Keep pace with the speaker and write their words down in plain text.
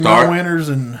start. No winners,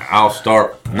 and I'll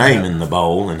start naming the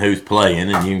bowl and who's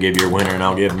playing, and you can give your winner, and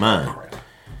I'll give mine.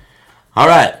 All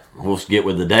right, we'll get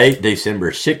with the date,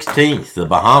 December 16th, the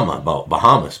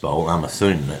Bahamas Bowl. I'm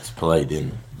assuming that's played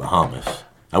in Bahamas.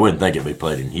 I wouldn't think it'd be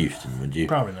played in Houston, would you?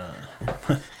 probably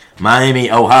not. Miami,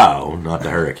 Ohio, not the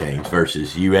Hurricanes,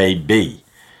 versus UAB.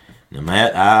 Now,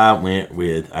 Matt, I went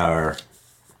with our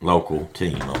local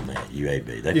team on that,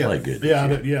 UAB. They play good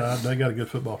this year. They got a good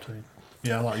football team.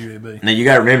 Yeah, I like UAB. Now, you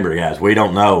got to remember, guys, we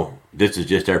don't know. This is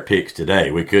just our picks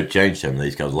today. We could change some of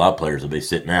these because a lot of players will be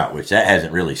sitting out, which that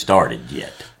hasn't really started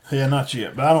yet. Yeah, not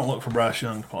yet. But I don't look for Bryce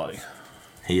Young to play.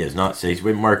 He has not. He's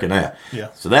been working out. Yeah.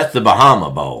 So that's the Bahama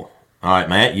Bowl. All right,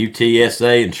 Matt,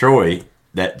 UTSA and Troy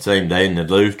that same day in the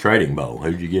Lou's Trading Bowl.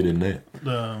 Who'd you get in that?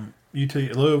 UT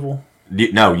Louisville.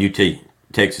 No, UT,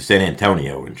 Texas San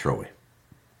Antonio and Troy.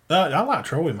 I like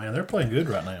Troy, man. They're playing good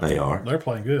right now. They are. They're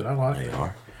playing good. I like They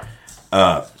them.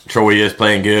 are. Troy is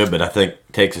playing good, but I think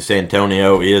Texas San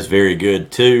Antonio is very good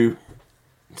too.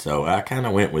 So I kind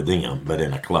of went with them, but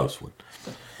in a close one.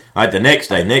 All right, the next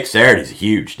day, next Saturday's a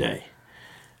huge day.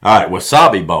 All right,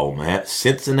 Wasabi Bowl, Matt.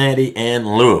 Cincinnati and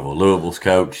Louisville. Louisville's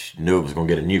coach. Louisville's going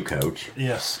to get a new coach.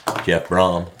 Yes. Jeff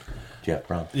Brom.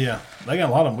 Yeah. They got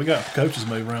a lot of them. We got coaches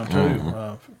moving around,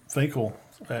 too. Finkel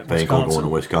at Finkel Wisconsin. going to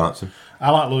Wisconsin. I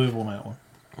like Louisville in that one.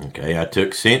 Okay, I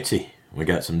took Cincy. We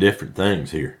got some different things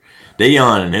here.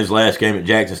 Dion in his last game at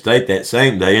Jackson State that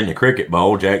same day in the Cricket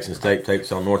Bowl, Jackson State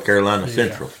takes on North Carolina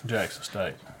Central. Jackson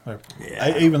State.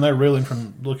 Yeah. Even they're reeling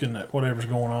from looking at whatever's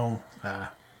going on.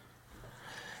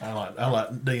 I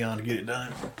like Dion to get it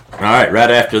done. All right,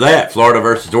 right after that, Florida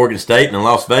versus Oregon State in the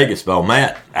Las Vegas Bowl.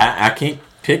 Matt, I can't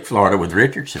pick Florida with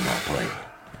Richardson not playing.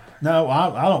 No,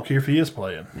 I don't care if he is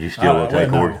playing. You still will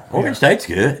take Oregon. Oregon State's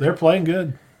good. They're playing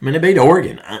good. I mean, they beat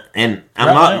Oregon. And I'm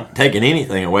Right not now. taking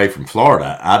anything away from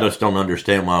Florida. I just don't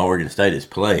understand why Oregon State is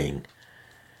playing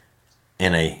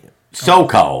in a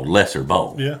so-called lesser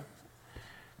bowl. Yeah.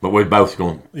 But we're both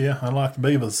going. Yeah, I like the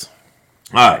Beavers.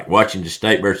 All right, Washington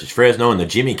State versus Fresno in the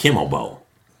Jimmy Kimmel Bowl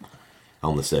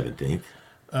on the 17th.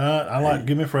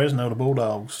 Give me Fresno, the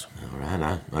Bulldogs. All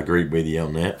right, I agreed with you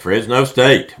on that. Fresno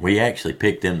State, we actually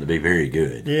picked them to be very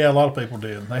good. Yeah, a lot of people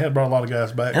did. They had brought a lot of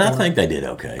guys back. And I think they did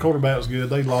okay. Quarterback was good.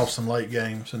 They lost some late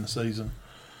games in the season.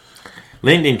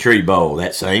 Linden Tree Bowl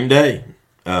that same day.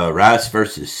 Rice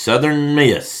versus Southern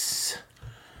Miss.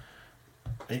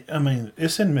 I mean,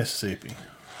 it's in Mississippi.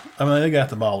 I mean, they got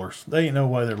the ballers. They ain't no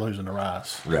way they're losing to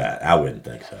Rice. Right, I wouldn't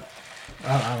think so.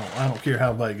 I don't care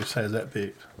how Vegas has that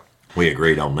picked. We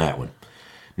agreed on that one.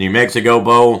 New Mexico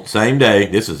Bowl, same day.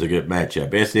 This is a good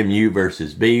matchup. SMU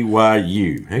versus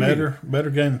BYU. Better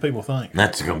game than people think.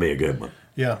 That's going to be a good one.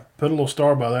 Yeah, put a little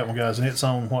star by that one, guys. And it's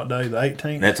on what day? The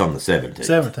 18th? That's on the 17th.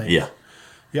 17th. Yeah.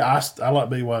 Yeah, I like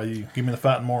BYU. Give me the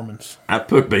Fighting Mormons. I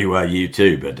put BYU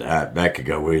too, but that could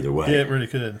go either way. Yeah, it really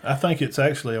could. I think it's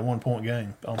actually a 1-point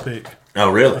game on pick.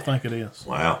 Oh, really? I think it is.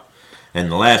 Wow.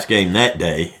 And the last game that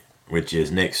day, which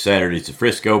is next Saturday, is the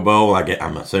Frisco Bowl.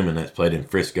 I'm assuming that's played in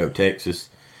Frisco, Texas.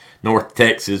 North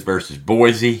Texas versus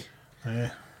Boise.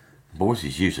 Yeah.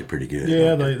 Boise's usually pretty good.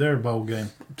 Yeah, they're a bowl game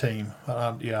team.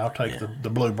 I'll take the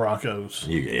Blue Broncos.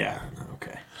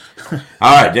 Okay.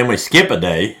 All right, then we skip a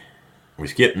day. We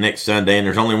skip next Sunday, and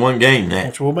there's only one game now.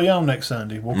 Which will be on next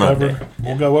Sunday. We'll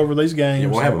go over these games. Yeah,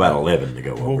 we'll have about 11 to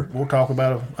go over. We'll talk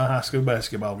about a high school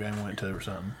basketball game we went to or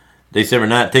something. December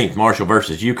 19th, Marshall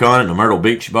versus UConn in the Myrtle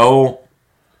Beach Bowl.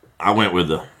 I went with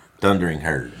the Thundering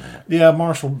Herd, man. Yeah,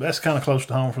 Marshall, that's kind of close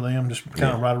to home for them. Just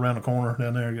kind of right around the corner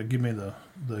down there. Give me the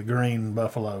green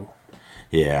Buffalo.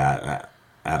 Yeah,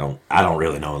 I don't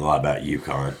really know a lot about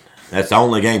UConn. That's the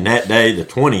only game that day. The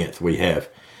 20th, we have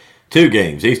two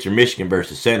games: Eastern Michigan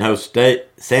versus San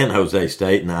Jose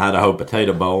State in the Idaho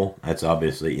Potato Bowl. That's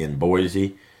obviously in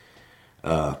Boise.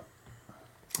 I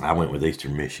went with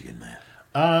Eastern Michigan,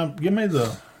 man. Give me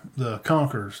the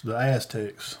Conquerors, the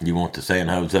Aztecs. You want the San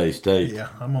Jose State? Yeah,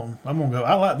 I'm gonna go.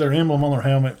 I like their emblem on their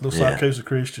helmet. Looks like Yeah. Coosa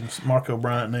Christians, Marco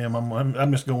Bryant, and them.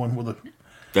 I'm just going with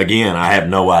Again, I have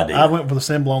no idea. I went for the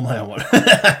symbol on the helmet.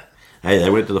 Hey, they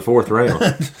went to the fourth round.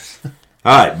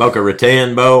 All right, Boca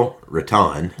Raton Bowl.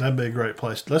 That'd be a great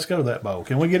place. Let's go to that bowl.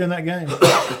 Can we get in that game?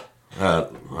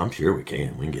 I'm sure we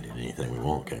can. We can get in anything we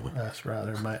want, can't we? That's right.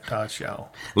 There, Matt Todshaw.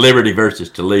 Liberty versus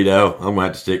Toledo. I'm going to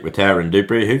have to stick with Tyron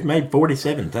Dupree, who's made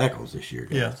 47 tackles this year,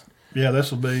 guys. Yeah,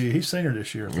 this will be. He's senior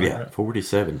this year. Yeah, Right?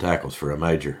 47 tackles for a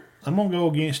major. I'm gonna go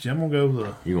against you. I'm gonna go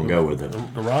with You gonna go with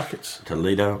the Rockets?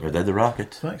 Toledo? Are they the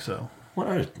Rockets? I think so.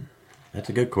 Well, that's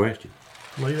a good question.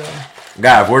 Toledo.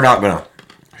 Guys, we're not going to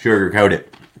sugarcoat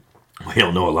it. We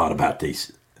don't know a lot about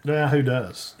these Yeah, who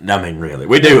does? I mean, really.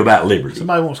 We do about Liberty.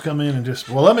 Somebody wants to come in and just,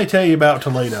 well, let me tell you about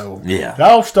Toledo. Yeah. It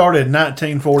all started in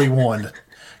 1941.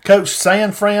 Coach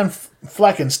San Fran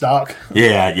Flackenstock.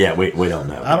 Yeah, we don't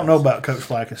know. I don't know about Coach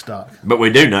Flackenstock. But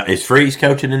we do know. Is Freeze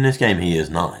coaching in this game? He is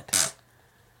not.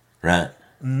 Right?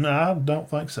 No, I don't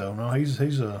think so. No, he's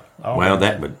a. Well,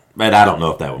 but I don't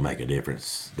know if that would make a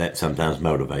difference. That sometimes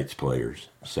motivates players.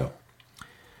 So,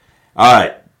 all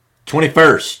right,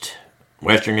 21st,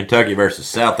 Western Kentucky versus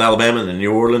South Alabama in the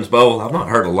New Orleans Bowl. I've not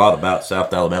heard a lot about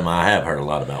South Alabama. I have heard a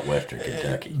lot about Western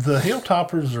Kentucky. The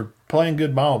Hilltoppers are playing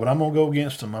good ball, but I'm gonna go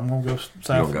against them. I'm gonna go South.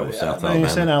 You're gonna go with South Alabama.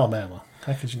 Alabama? In Alabama.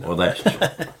 How could you know? Well, that's true.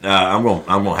 I'm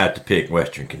gonna have to pick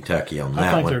Western Kentucky on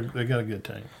that I one. think they got a good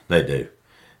team. They do.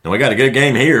 Now we got a good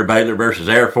game here. Baylor versus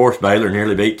Air Force. Baylor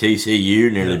nearly beat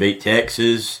TCU, nearly beat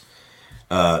Texas.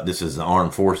 This is the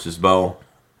Armed Forces Bowl.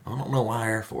 I don't know why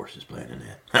Air Force is playing in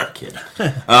that. I'm kidding.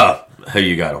 Who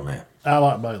you got on that? I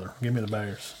like Baylor. Give me the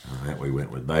Bears. All right, we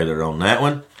went with Baylor on that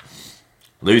one.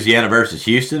 Louisiana versus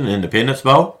Houston, Independence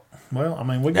Bowl. Well, I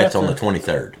mean, we got That's on the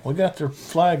 23rd. We got their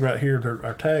flag right here,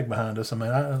 our tag behind us. I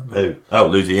mean, Who? Oh,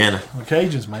 Louisiana. the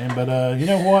Cajuns, man. But you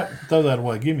know what? Throw that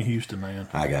away. Give me Houston, man.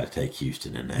 I got to take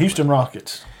Houston in that. Houston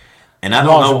Rockets. And I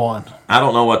don't know. One. I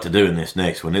don't know what to do in this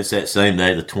next one. It's that same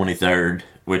day, the 23rd,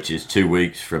 which is 2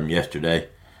 weeks from yesterday.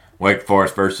 Wake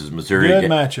Forest versus Missouri. Good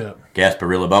matchup.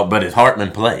 Gasparilla Bowl. But is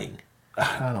Hartman playing?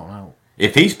 I don't know.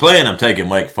 If he's playing, I'm taking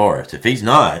Wake Forest. If he's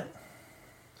not,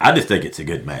 I just think it's a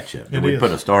good matchup. It We is. put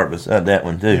a start beside that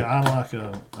one too. Yeah, I like.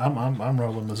 I'm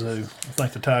rolling Mizzou. I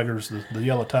think the Tigers, the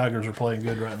Yellow Tigers, are playing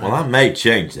good right now. Well, I may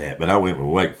change that, but I went with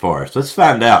Wake Forest. Let's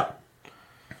find out.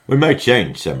 We may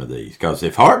change some of these because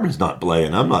if Hartman's not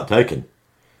playing, I'm not taking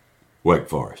Wake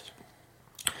Forest.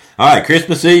 All right,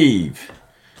 Christmas Eve.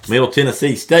 Middle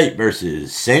Tennessee State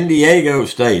versus San Diego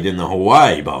State in the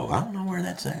Hawaii Bowl. I don't know where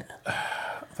that's at.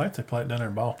 I think they played down there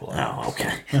in Buffalo. Oh,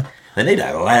 okay. They need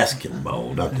an Alaskan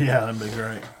Bowl, don't they? Yeah, that'd be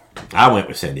great. I went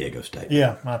with San Diego State.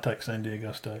 Yeah, I'll take San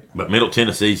Diego State. But Middle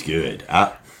Tennessee's good.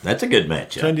 That's a good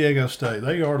matchup. San Diego State,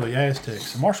 they are the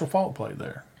Aztecs. Marshall Faulk played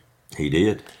there. He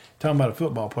did. Talking about a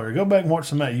football player. Go back and watch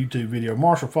some of that YouTube video.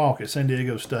 Marshall Faulk at San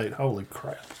Diego State. Holy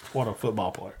crap. What a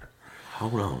football player.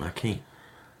 Hold on, I can't.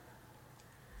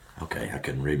 Okay, I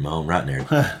couldn't read my own right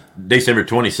there. December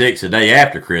 26th, the day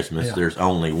after Christmas, Yeah. there's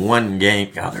only one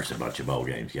game. God, there's a bunch of bowl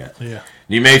games, guys. Yeah.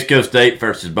 New Mexico State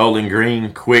versus Bowling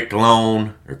Green, Quick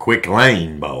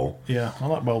Lane Bowl. Yeah, I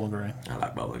like Bowling Green. I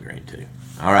like Bowling Green, too.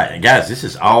 All right, and guys, this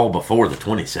is all before the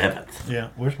 27th. Yeah,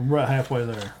 we're right halfway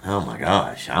there. Oh, my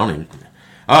gosh. I don't even...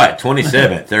 All right,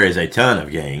 27th, there is a ton of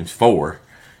games. 4.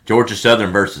 Georgia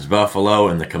Southern versus Buffalo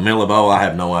in the Camilla Bowl. I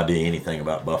have no idea anything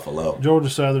about Buffalo. Georgia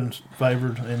Southern's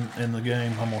favored in the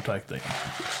game. I'm going to take them.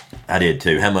 I did,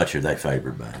 too. How much are they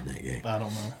favored by in that game? I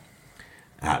don't know.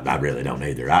 I really don't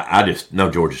either. I just know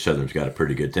Georgia Southern's got a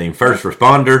pretty good team. First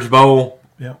Responders Bowl,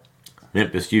 Yep.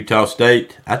 Memphis, Utah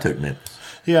State. I took Memphis.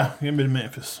 Yeah, give me to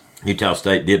Memphis. Utah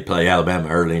State did play Alabama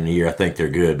early in the year. I think they're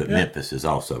good, but Yeah. Memphis is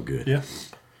also good. Yeah.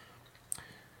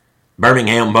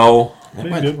 Birmingham Bowl. Be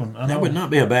a good one. I know. That would not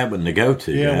be a bad one to go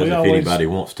to. Yeah, guys. we If always- anybody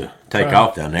wants to take Right.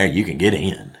 off down there, you can get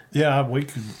in. Yeah, we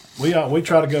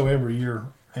try to go every year,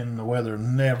 and the weather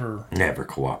never. Never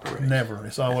cooperate.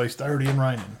 It's always 30 and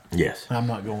raining. Yes. I'm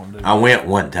not going to. I went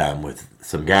one time with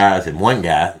some guys, and one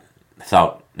guy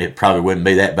thought it probably wouldn't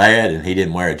be that bad, and he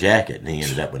didn't wear a jacket, and he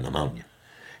ended up with pneumonia.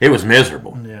 It was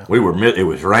miserable. Yeah. It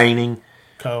was raining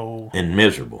Cold. and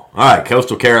miserable. All right,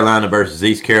 Coastal Carolina versus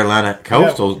East Carolina.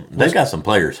 Coastal, they've got some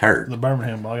players hurt. The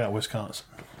Birmingham Bowl. I got Wisconsin.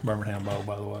 Birmingham Bowl,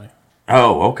 by the way.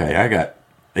 Oh, okay. I got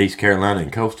East Carolina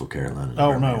and Coastal Carolina.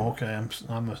 Oh no, okay. I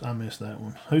missed that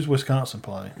one. Who's Wisconsin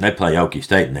playing? They play Okie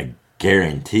State in the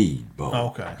Guaranteed Bowl.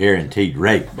 Okay. Guaranteed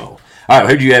Rate Bowl. All right,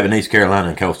 who do you have in East Carolina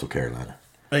and Coastal Carolina?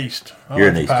 East. I You're like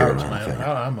an the East Pirates, Carolina man. fan.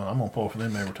 I'm gonna pull for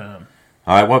them every time.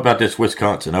 All right, what about this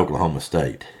Wisconsin, Oklahoma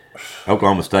State?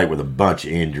 Oklahoma State with a bunch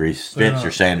of injuries. Spencer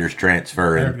not- Sanders They're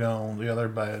transferring. gone. Yeah, they're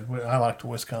bad. I like the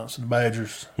Wisconsin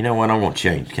Badgers. You know what? I'm going to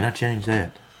change. Can I change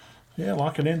that? Yeah,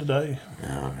 lock it in today.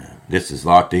 This is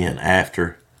locked in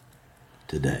after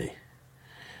today.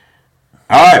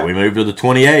 All right, we move to the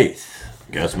 28th.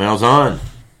 Gus Malzahn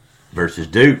versus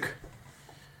Duke.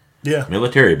 Yeah,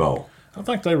 Military Bowl. I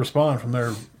think they respond from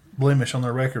their blemish on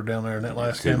their record down there in that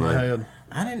last game they Tulane. had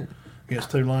I didn't.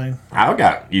 against Tulane. I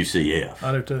got UCF.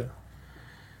 I do too.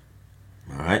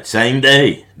 All right, same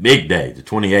day. Big day. The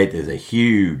 28th is a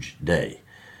huge day.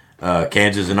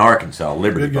 Kansas and Arkansas.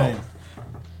 Liberty Good Bowl. game.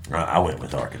 I went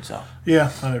with Arkansas.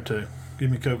 Yeah, I do too. Give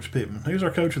me Coach Pittman. He was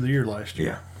our coach of the year last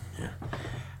year. Yeah.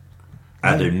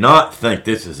 I do not think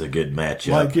this is a good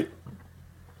matchup. Like it.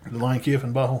 The Lane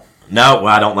Kiffin Bowl. No,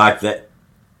 I don't like that.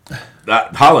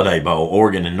 Holiday Bowl,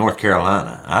 Oregon and North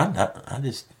Carolina. I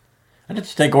just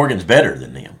think Oregon's better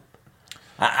than them.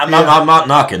 I'm not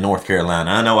knocking North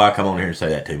Carolina. I know I come on here and say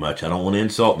that too much. I don't want to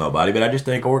insult nobody, but I just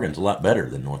think Oregon's a lot better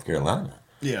than North Carolina.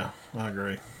 Yeah, I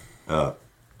agree. I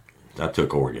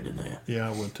took Oregon in that. Yeah,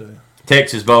 I would too.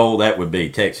 Texas Bowl, that would be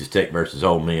Texas Tech versus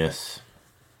Ole Miss.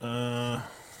 I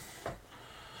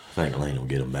think Lane will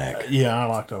get them back. Yeah, I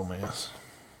liked Ole Miss.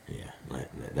 Yeah,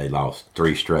 they lost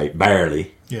 3 straight,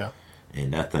 barely. Yeah.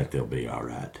 And I think they'll be all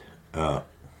right.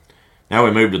 Now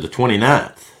we move to the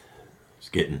 29th. It's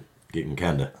getting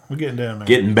kind of... We're getting down there.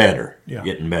 Getting better. Yeah.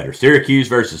 Getting better. Syracuse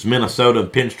versus Minnesota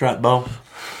Pinstripe Bowl.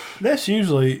 That's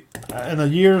usually, in the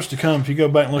years to come, if you go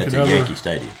back and look That's at Yankee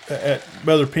Stadium. At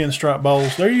other pinstripe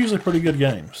bowls, they're usually pretty good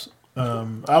games.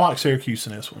 I like Syracuse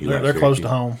in this one. They're close to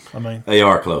home. I mean, they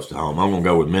are close to home. I'm going to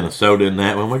go with Minnesota in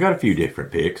that one. We got a few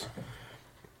different picks.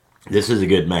 This is a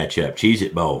good matchup.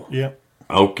 Cheez-It Bowl. Yep.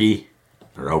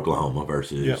 Oklahoma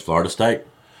versus Florida State.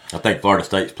 I think Florida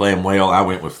State's playing well. I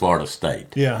went with Florida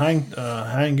State. Yeah,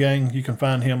 Hang Gang, you can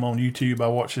find him on YouTube. I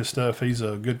watch his stuff. He's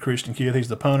a good Christian kid. He's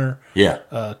the punter.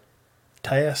 Yeah.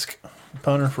 Task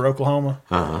punter for Oklahoma.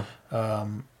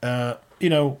 But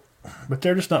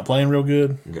they're just not playing real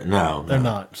good. No. They're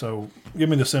not. So give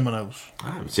me the Seminoles.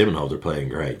 Seminoles are playing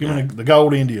great. Give me the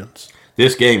Gold Indians.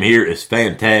 This game here is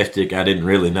fantastic. I didn't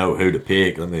really know who to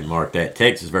pick. Let me mark that.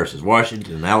 Texas versus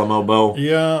Washington, Alamo Bowl.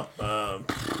 Yeah.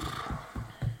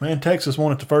 Man, Texas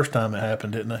won it the first time it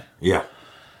happened, didn't they? Yeah.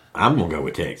 I'm going to go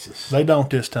with Texas. They don't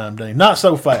this time, Dean. Not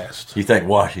so fast. You think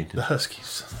Washington? The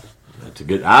Huskies. That's a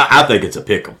good. I think it's a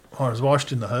pick 'em. Or is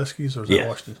Washington the Huskies, or is that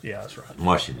Washington? Yeah, that's right.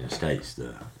 Washington State's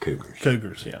the Cougars.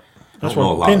 Cougars, yeah. That's where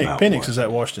Penix is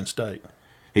at Washington State.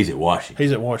 He's at Washington.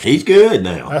 He's at Washington. He's good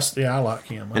now. I like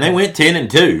him. And they went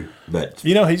 10-2, but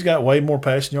he's got way more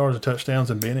passing yards and touchdowns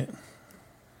than Bennett.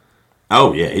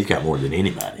 Oh yeah, he's got more than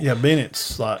anybody. Yeah,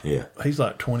 Bennett's he's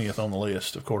like 20th on the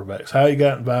list of quarterbacks. How he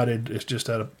got invited is just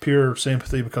out of pure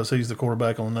sympathy because he's the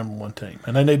quarterback on the number 1 team,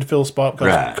 and they need to fill a spot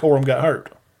because Corum got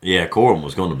hurt. Yeah, Corum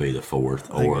was going to be the 4th,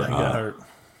 or he got hurt.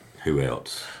 Who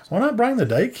else? Why not bring the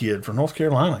day kid from North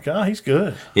Carolina? God, he's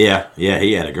good. Yeah,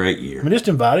 he had a great year. I mean, just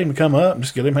invite him to come up and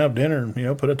just get him to have dinner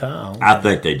and put a tie on. I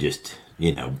think they just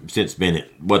since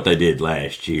Bennett what they did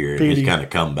last year and his kind of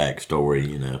comeback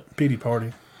story, Petey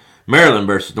party. Maryland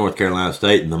versus North Carolina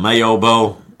State in the Mayo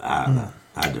Bowl. I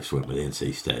just went with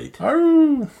NC State.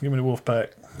 Oh, give me the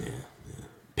Wolfpack. Yeah.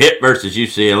 Pitt versus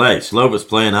UCLA. Slovis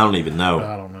playing, I don't even know.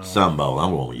 I don't know. Some bowl.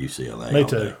 I'm going with UCLA. Me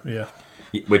too, yeah.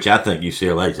 Which I think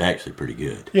UCLA is actually pretty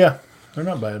good. Yeah, they're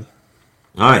not bad.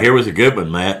 All right, here was a good one,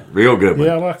 Matt. Real good one.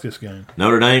 Yeah, I like this game.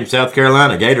 Notre Dame, South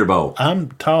Carolina, Gator Bowl.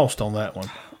 I'm tossed on that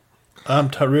one. I'm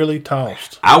really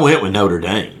tossed. I went with Notre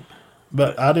Dame.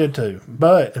 But I did too.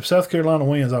 But if South Carolina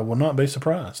wins, I will not be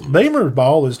surprised. Beamer's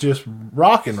ball is just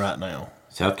rocking right now.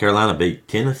 South Carolina beat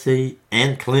Tennessee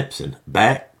and Clemson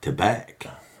back to back.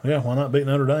 Yeah, why not beat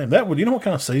Notre Dame? That would. You know what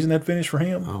kind of season that finished for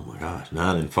him? Oh my gosh,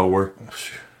 9-4.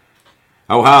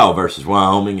 Ohio versus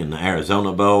Wyoming in the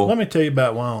Arizona Bowl. Let me tell you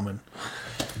about Wyoming.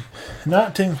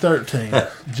 1913,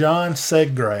 John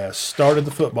Sedgrass started the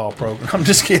football program. I'm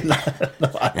just kidding.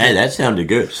 Hey, that sounded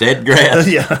good.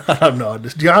 Sedgrass? Yeah, I don't know.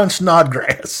 John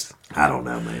Snodgrass. I don't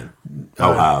know, man.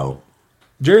 Ohio.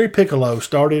 Jerry Piccolo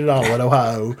started it all at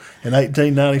Ohio in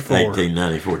 1894.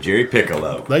 1894, Jerry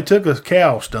Piccolo. They took a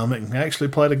cow stomach and actually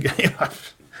played a game.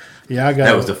 Yeah, I got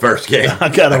that was the first game. I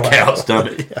got a cow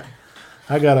stomach. Yeah.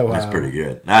 I got Ohio. That's pretty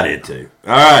good. I did too.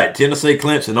 All right, Tennessee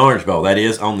Clemson Orange Bowl. That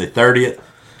is on the 30th.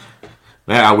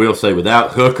 Now, I will say,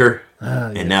 without Hooker,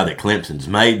 and now that Clemson's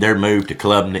made their move to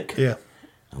Klubnik,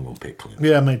 I'm going to pick Clemson.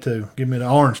 Yeah, me too. Give me the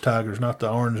Orange Tigers, not the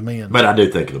Orange Men. But I do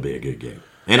think it'll be a good game.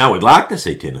 And I would like to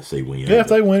see Tennessee win. Yeah, if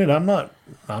they win it, I'm not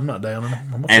down on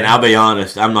them. And I'll be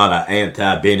honest, I'm not an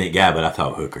anti-Bennett guy, but I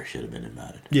thought Hooker should have been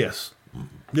invited. Yes.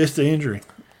 Just the injury.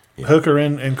 Yeah. Hooker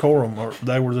and Corum,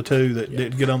 they were the two that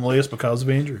didn't get on the list because of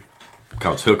injury.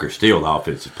 Because Hooker's still the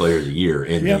Offensive Player of the Year,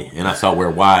 isn't he? And I saw where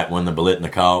Wyatt won the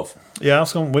Biletnikoff. Yeah,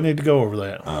 we need to go over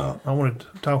that. I wanted to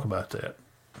talk about that.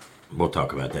 We'll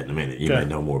talk about that in a minute. You may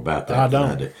know more about that. I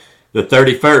don't. Do. The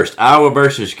 31st, Iowa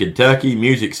versus Kentucky,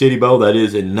 Music City Bowl. That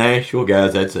is in Nashville.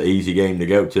 Guys, that's an easy game to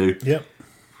go to. Yep.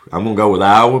 I'm going to go with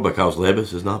Iowa because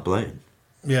Levis is not playing.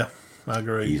 Yeah, I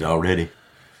agree. He's already.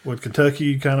 With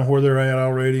Kentucky kind of where they're at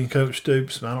already, Coach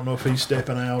Stoops, I don't know if he's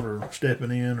stepping out or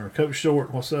stepping in, or Coach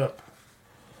Short, what's up?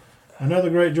 Another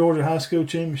great Georgia high school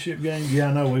championship game. Yeah,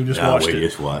 I know. We just watched it.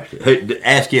 Just watched it.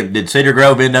 Ask him, did Cedar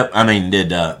Grove end up,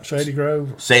 did Sandy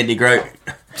Grove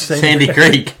Sandy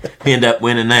Creek end up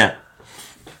winning that?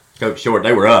 Coach Short,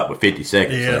 they were up with 50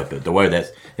 seconds Yeah. left, but the way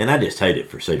and I just hate it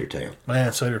for Cedartown. Man,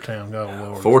 Cedartown, go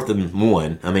Lord. 4th and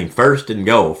 1. I mean, 1st and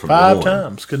goal from the 5 1.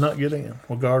 times could not get in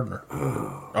with Gardner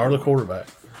or the quarterback.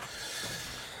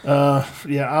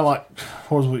 Yeah, I like.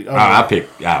 What was we? Oh, I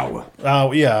picked Iowa.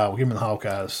 oh yeah, give me the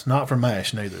Hawkeyes. Not for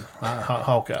MASH neither.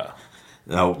 Hawkeye.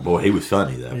 Oh, boy, he was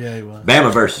funny, though. Yeah, he was.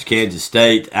 Bama versus Kansas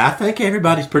State. I think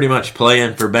everybody's pretty much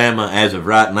playing for Bama as of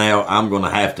right now. I'm going to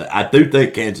have to. I do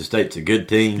think Kansas State's a good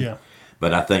team. Yeah.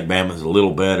 But I think Bama's a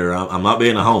little better. I'm not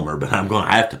being a homer, but I'm going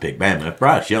to have to pick Bama if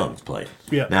Bryce Young's playing.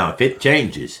 Yeah. Now, if it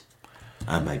changes,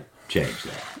 I may change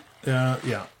that.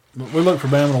 Yeah. But we look for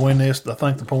Bama to win this. I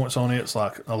think the points on it's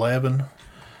like 11. I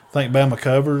think Bama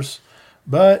covers.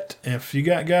 But if you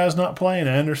got guys not playing,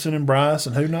 Anderson and Bryce,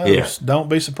 and who knows, Yeah. don't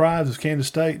be surprised if Kansas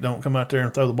State don't come out there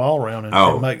and throw the ball around and,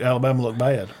 Oh. and make Alabama look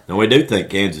bad. Now, we do think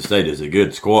Kansas State is a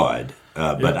good squad,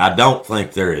 but I don't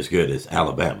think they're as good as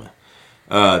Alabama.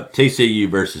 TCU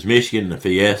versus Michigan, the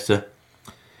Fiesta.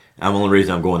 The only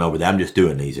reason I'm going over that, I'm just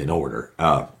doing these in order.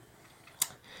 I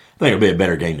think it'll be a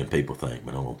better game than people think,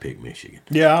 but I'm going to pick Michigan.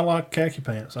 Yeah, I like khaki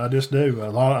pants. I just do.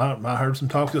 I heard some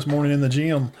talk this morning in the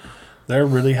gym. They're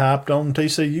really hyped on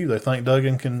TCU. They think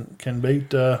Duggan can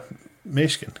beat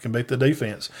Michigan, can beat the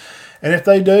defense. And if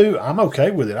they do, I'm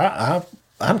okay with it.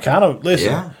 I'm kind of, listen,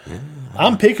 Yeah,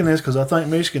 I'm picking this because I think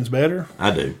Michigan's better,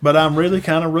 I do. but I'm really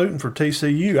kind of rooting for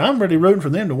TCU. I'm really rooting for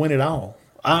them to win it all.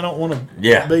 I don't want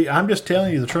to be – I'm just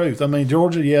telling you the truth. I mean,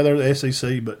 Georgia, yeah, they're the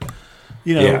SEC, but,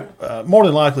 more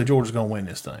than likely Georgia's going to win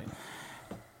this thing.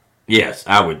 Yes,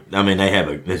 I would. I mean, they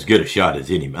have as good a shot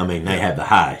as any. I mean, they have the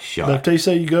highest shot. But if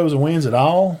TCU goes and wins it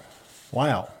all,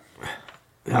 wow.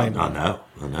 I know.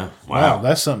 Wow,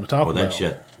 that's something to talk Well, about. that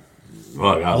shit.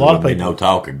 Well, A lot of be people. no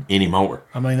talk anymore.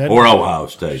 I mean, or Ohio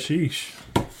State. Sheesh.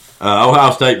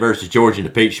 Ohio State versus Georgia in the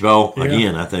Peach Bowl. Yeah.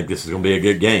 Again, I think this is going to be a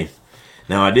good game.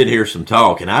 Now, I did hear some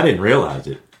talk, and I didn't realize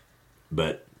it,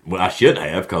 but I should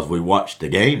have because we watched the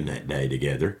game that day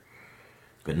together.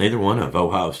 But neither one of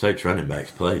Ohio State's running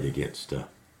backs played against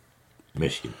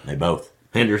Michigan. They both.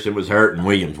 Henderson was hurt, and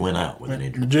Williams went out with an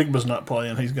injury. Jigba's not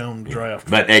playing. He's going to draft.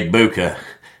 But Egbuka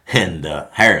and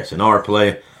Harrison are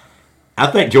playing. I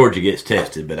think Georgia gets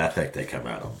tested, but I think they come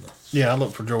out on the. Yeah, I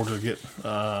look for Georgia to get,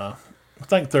 I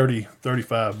think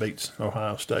 30-35 beats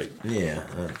Ohio State. Yeah,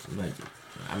 maybe.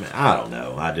 I mean, I don't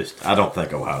know. I don't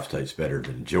think Ohio State's better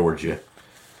than Georgia.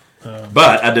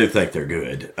 But I do think they're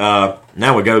good.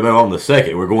 Now we go on the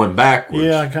second. We're going backwards.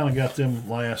 Yeah, I kind of got them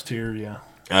last here,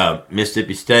 yeah.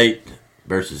 Mississippi State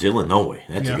versus Illinois.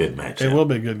 That's a good matchup. It will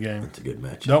be a good game. That's a good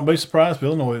matchup. Don't be surprised if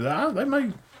Illinois, they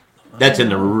may. That's in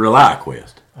the Rely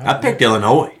Quest. I picked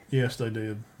Illinois. Yes, they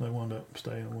did. They wound up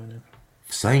staying and winning.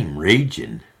 Same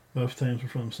region. Both teams were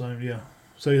from the same, yeah.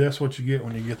 See, that's what you get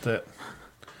when you get that.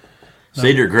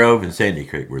 Cedar Grove and Sandy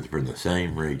Creek were from the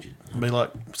same region. It'd be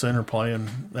like Center playing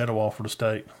at Wofford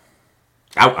State.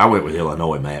 I went with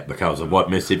Illinois, Matt, because of what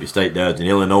Mississippi State does. And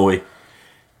Illinois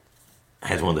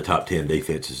has one of the top 10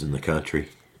 defenses in the country.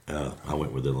 I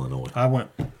went with Illinois. I went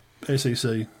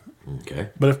SEC. Okay.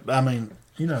 But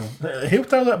he'll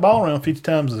throw that ball around 50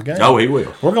 times a game. Oh, he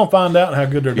will. We're going to find out how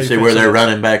good their You defense see where their is.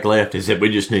 running back left? He said, we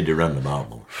just need to run the ball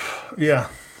more. Yeah.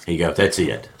 He goes, that's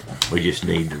it. We just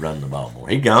need to run the ball more.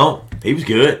 He gone. He was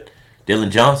good.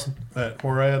 Dylan Johnson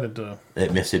We're at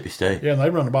at Mississippi State. yeah, and they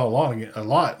run the ball a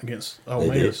lot against Ole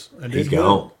They Miss. did. And He's did good.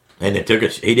 gone. And it took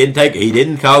us. He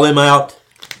didn't call him out.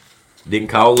 Didn't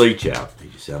call Leach out. He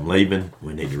just said, I'm leaving.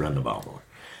 We need to run the ball more.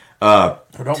 Or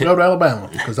don't go to Alabama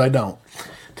because they don't.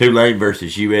 Tulane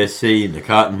versus USC in the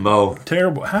Cotton Bowl.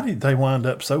 Terrible. How did they wind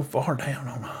up so far down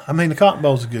on? I mean, the Cotton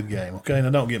Bowl's a good game. Okay, now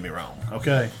don't get me wrong.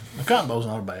 Okay, the Cotton Bowl's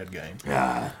not a bad game.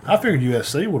 I figured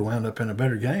USC would wound up in a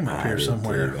better game up here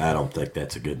somewhere. I don't think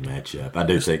that's a good matchup. I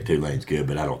do think Tulane's good,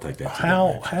 but I don't think that's a good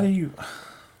matchup. How do you?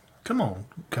 Come on,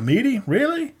 committee,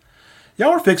 really? Y'all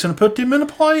are fixing to put them in the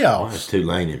playoffs. Why is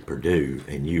Tulane and Purdue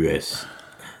and USC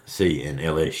and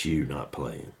LSU not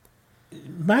playing?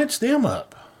 Match them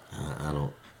up. I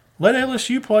don't. Let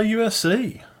LSU play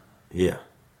USC. Yeah,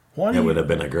 What that would have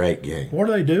been a great game. What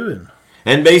are they doing?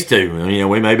 And these two,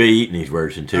 we may be eating these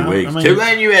words in 2 weeks. I mean-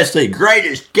 Tulane USC,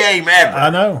 greatest game ever. I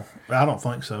know. I don't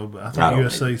think so, but I think I don't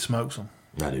USC smokes them.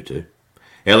 I do too.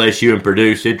 LSU and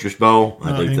Purdue Citrus Bowl. I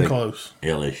Not do even think close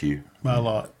LSU. by a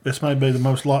lot. This may be the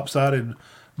most lopsided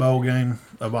bowl game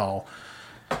of all.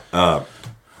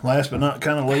 last but not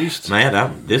kind of least,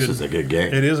 Man, this is a good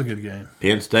game. it is a good game.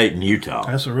 Penn State and Utah.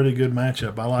 That's a really good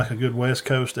matchup. I like a good West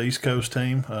Coast, East Coast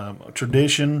team. A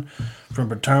tradition from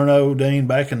Paterno, Dean,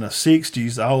 back in the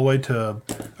 60s all the way to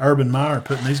Urban Meyer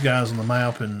putting these guys on the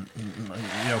map and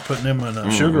putting them in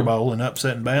a Sugar Bowl and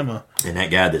upsetting Bama. And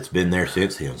that guy that's been there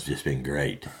since then has just been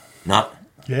great.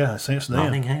 Since then.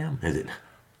 Nottingham, is it?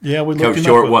 Yeah, we looked Coach him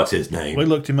Short, up. what's his name? We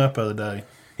looked him up the other day.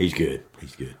 He's good.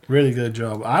 Really good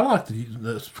job. I like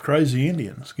the crazy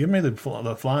Indians. Give me the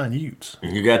Flying Utes.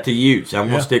 You got the Utes. I'm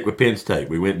going to stick with Penn State.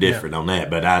 We went different on that,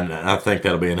 but I think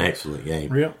that'll be an excellent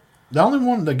game. Yep. The only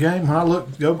one, the game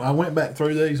when I went back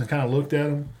through these and kind of looked at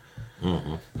them.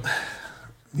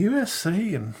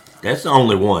 USC and that's the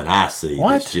only one I see.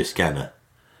 What? That's just kind of.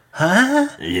 huh?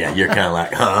 Yeah, you're kind of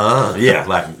like, yeah,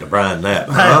 like the Brian Knapp.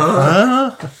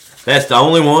 That's the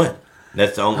only one.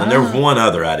 That's the only. And there was one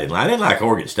other I didn't like. I didn't like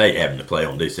Oregon State having to play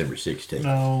on December 16th.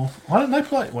 No, why didn't they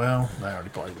play? Well, they already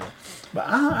played them.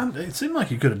 But it seemed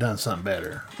like you could have done something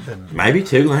better. Maybe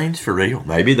Tulane's for real.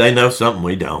 Maybe they know something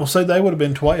we don't. Well, see, they would have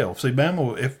been 12. See,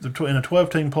 Bama, in a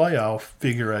 12-team playoff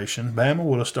figuration, Bama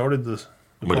would have started the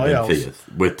Would playoffs. have been fifth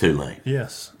with Tulane.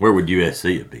 Yes. Where would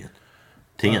USC have been?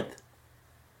 10th.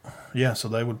 Yeah, so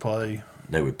they would play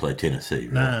They would play Tennessee.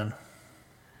 Right? 9.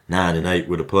 9 and 8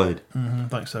 would have played. I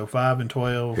think so. 5 and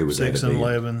 12, Who was 6 that and at the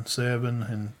 11, 7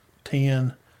 and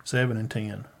 10, 7 and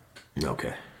 10.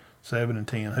 Okay. 7 and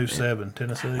 10. Who's 7?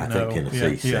 Tennessee? I No. think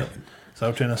Tennessee's yeah. 7.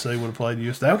 So Tennessee would have played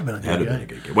US. That would have been a That good would have game.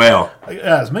 been a good game. Well,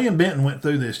 Guys, me and Benton went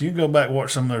through this. You can go back and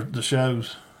watch some of the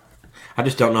shows. I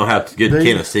just don't know how good Dean-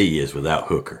 Tennessee is without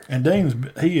Hooker. And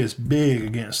he is big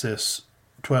against this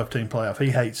 12-team playoff.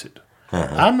 He hates it.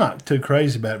 Uh-huh. I'm not too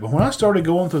crazy about it, but when I started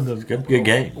going through the Good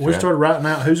games. we right? started writing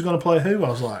out who's going to play who. I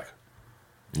was like,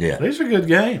 Yeah. these are good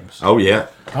games. Oh, yeah.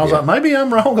 I was like, maybe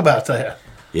I'm wrong about that.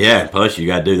 Yeah, and plus you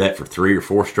got to do that for 3 or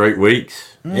 4 straight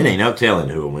weeks. It ain't no telling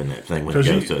who will win that thing when it 'Cause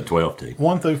goes to a 12 team.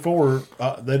 1 through 4,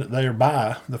 they are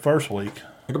bye the first week.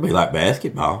 It'll be like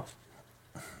basketball.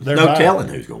 They're No bye. telling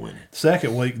who's going to win it.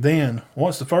 Second week, then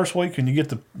once the first week and you get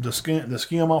the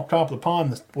skim off top of the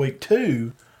pond, the week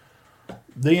 2,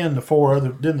 then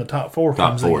the top 4 Top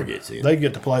comes 4 in. gets in. They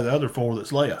get to play the other 4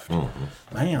 that's left.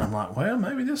 Man, I'm like, well,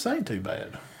 maybe this ain't too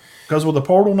bad. Because with the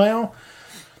portal now,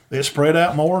 it's spread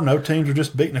out more. No teams are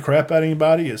just beating the crap out of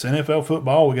anybody. It's NFL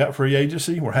football. We got free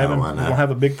agency. We're I know. going to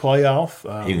have a big playoff.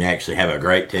 You can actually have a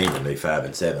great team and be 5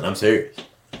 and 7. I'm serious.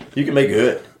 You can be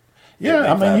good. Yeah,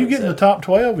 I Big mean, 5 you and get in the 7. top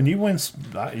 12 and you win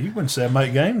 7,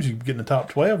 8 games, you get in the top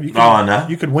 12. You could, I know.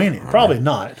 You could win it. Probably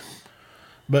not.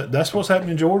 But that's what's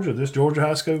happening in Georgia. This Georgia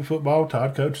high school football,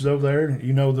 Todd coaches over there.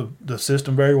 You know the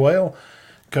system very well.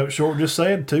 Coach Short just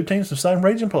said 2 teams in the same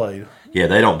region played. Yeah,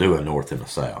 they don't do a north and a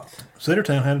south.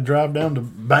 Cedartown had to drive down to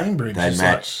Bainbridge. They It's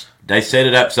match. They set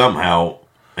it up somehow,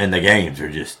 and the games are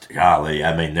just golly.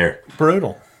 I mean, they're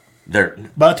brutal. By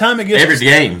By the time it gets every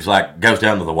game's like goes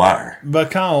down to the wire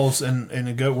because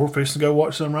we're fixing to go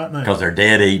watch some right now. because they're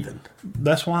dead even.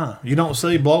 That's why you don't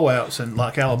see blowouts in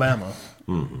like Alabama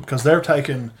because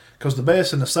because the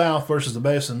best in the South versus the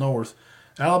best in the North.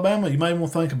 Alabama, you may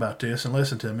want to think about this and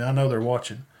listen to me. I know they're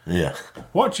watching. Yeah,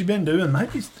 What you've been doing,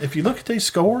 maybe if you look at these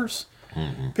scores,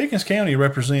 Pickens County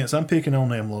represents. I'm picking on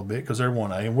them a little bit because they're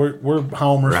 1A, and we're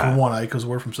homers Right. for 1A because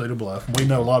we're from Cedar Bluff, and we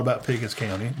know a lot about Pickens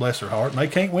County. Bless their heart, and they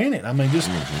can't win it. I mean, just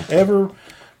every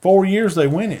 4 years they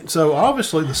win it. So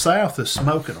obviously the South is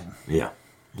smoking them. yeah.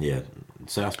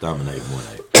 South dominated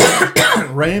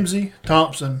 1A. Ramsey,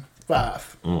 Thompson,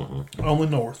 5 on the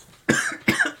North,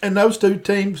 and those 2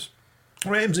 teams,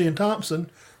 Ramsey and Thompson,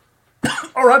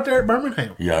 are right there at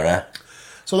Birmingham. You all right?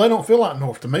 So they don't feel like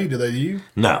North to me, do they? To you?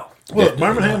 No. Look, Definitely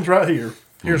Birmingham's not. right here.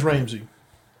 Here's Ramsey,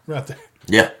 right there.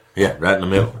 Yeah, right in the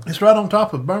middle. It's right on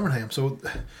top of Birmingham. So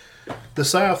the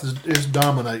South is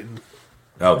dominating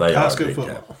Oh, they high are school big time.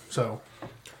 football. So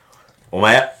Well,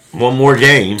 Matt, one more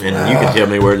game, and you can tell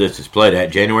me where this is played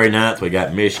at. January 9th, we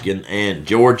got Michigan and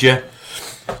Georgia.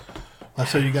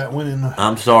 that's who you got winning.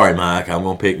 I'm sorry, Mike. I'm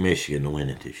going to pick Michigan to win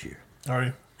it this year. Are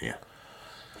you? Yeah.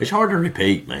 It's hard to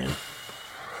repeat, man.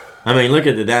 I mean, look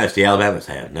at the dynasty Alabama's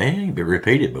had. They ain't been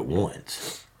repeated but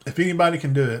once. If anybody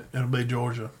can do it, it'll be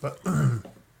Georgia. But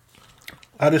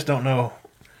I just don't know.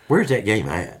 Where's that game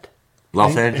at?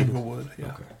 Los Angeles? Inglewood,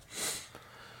 yeah.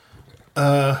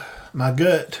 My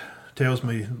gut tells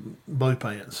me Blue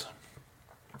Pants,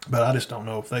 but I just don't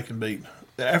know if they can beat.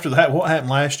 After that, what happened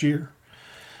last year?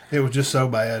 It was just so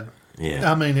bad.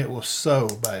 Yeah. I mean, it was so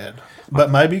bad.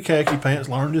 But maybe Khaki Pants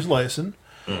learned his lesson,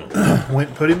 went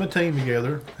and put him a team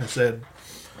together, and said,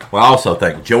 Well, I also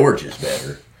think Georgia's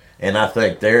better, and I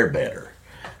think they're better.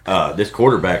 This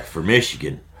quarterback for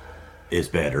Michigan is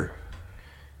better.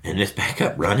 And this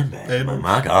backup running back, Edwards.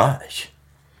 my gosh.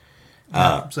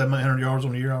 700 yards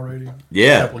on the year already.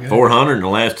 Yeah, Couple of games. 400 in the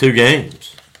last 2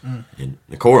 games. And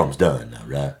the Corum's done now,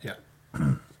 right? Yeah.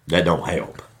 That don't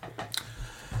help.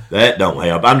 That don't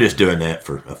help. I'm just doing that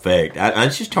for effect.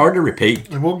 It's just hard to repeat.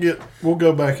 And we'll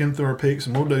go back in through our picks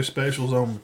and we'll do specials on